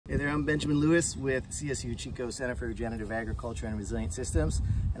there, I'm Benjamin Lewis with CSU Chico Center for Regenerative Agriculture and Resilient Systems,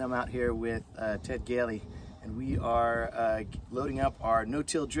 and I'm out here with Ted Gailey, and we are loading up our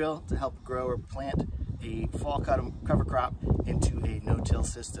no-till drill to help grow or plant a fall cover crop into a no-till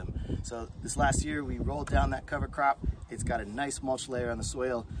system. So this last year we rolled down that cover crop. It's got a nice mulch layer on the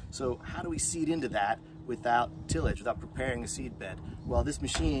soil. So how do we seed into that without tillage, without preparing a seed bed? Well, this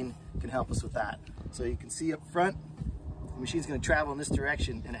machine can help us with that. So you can see up front, the machine's going to travel in this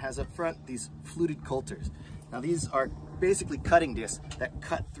direction, and it has up front these fluted coulters. Now these are basically cutting discs that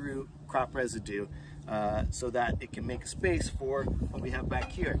cut through crop residue so that it can make a space for what we have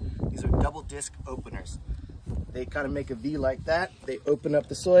back here. These are double disc openers. They kind of make a V like that. They open up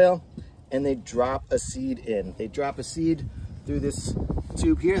the soil and they drop a seed in. They drop a seed through this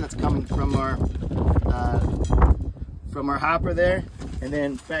tube here that's coming from our hopper there, and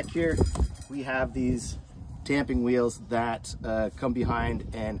then back here we have these tamping wheels that come behind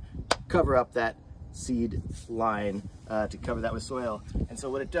and cover up that seed line to cover that with soil. And so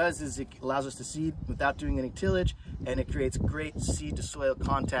what it does is it allows us to seed without doing any tillage, and it creates great seed to soil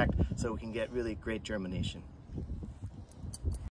contact so we can get really great germination.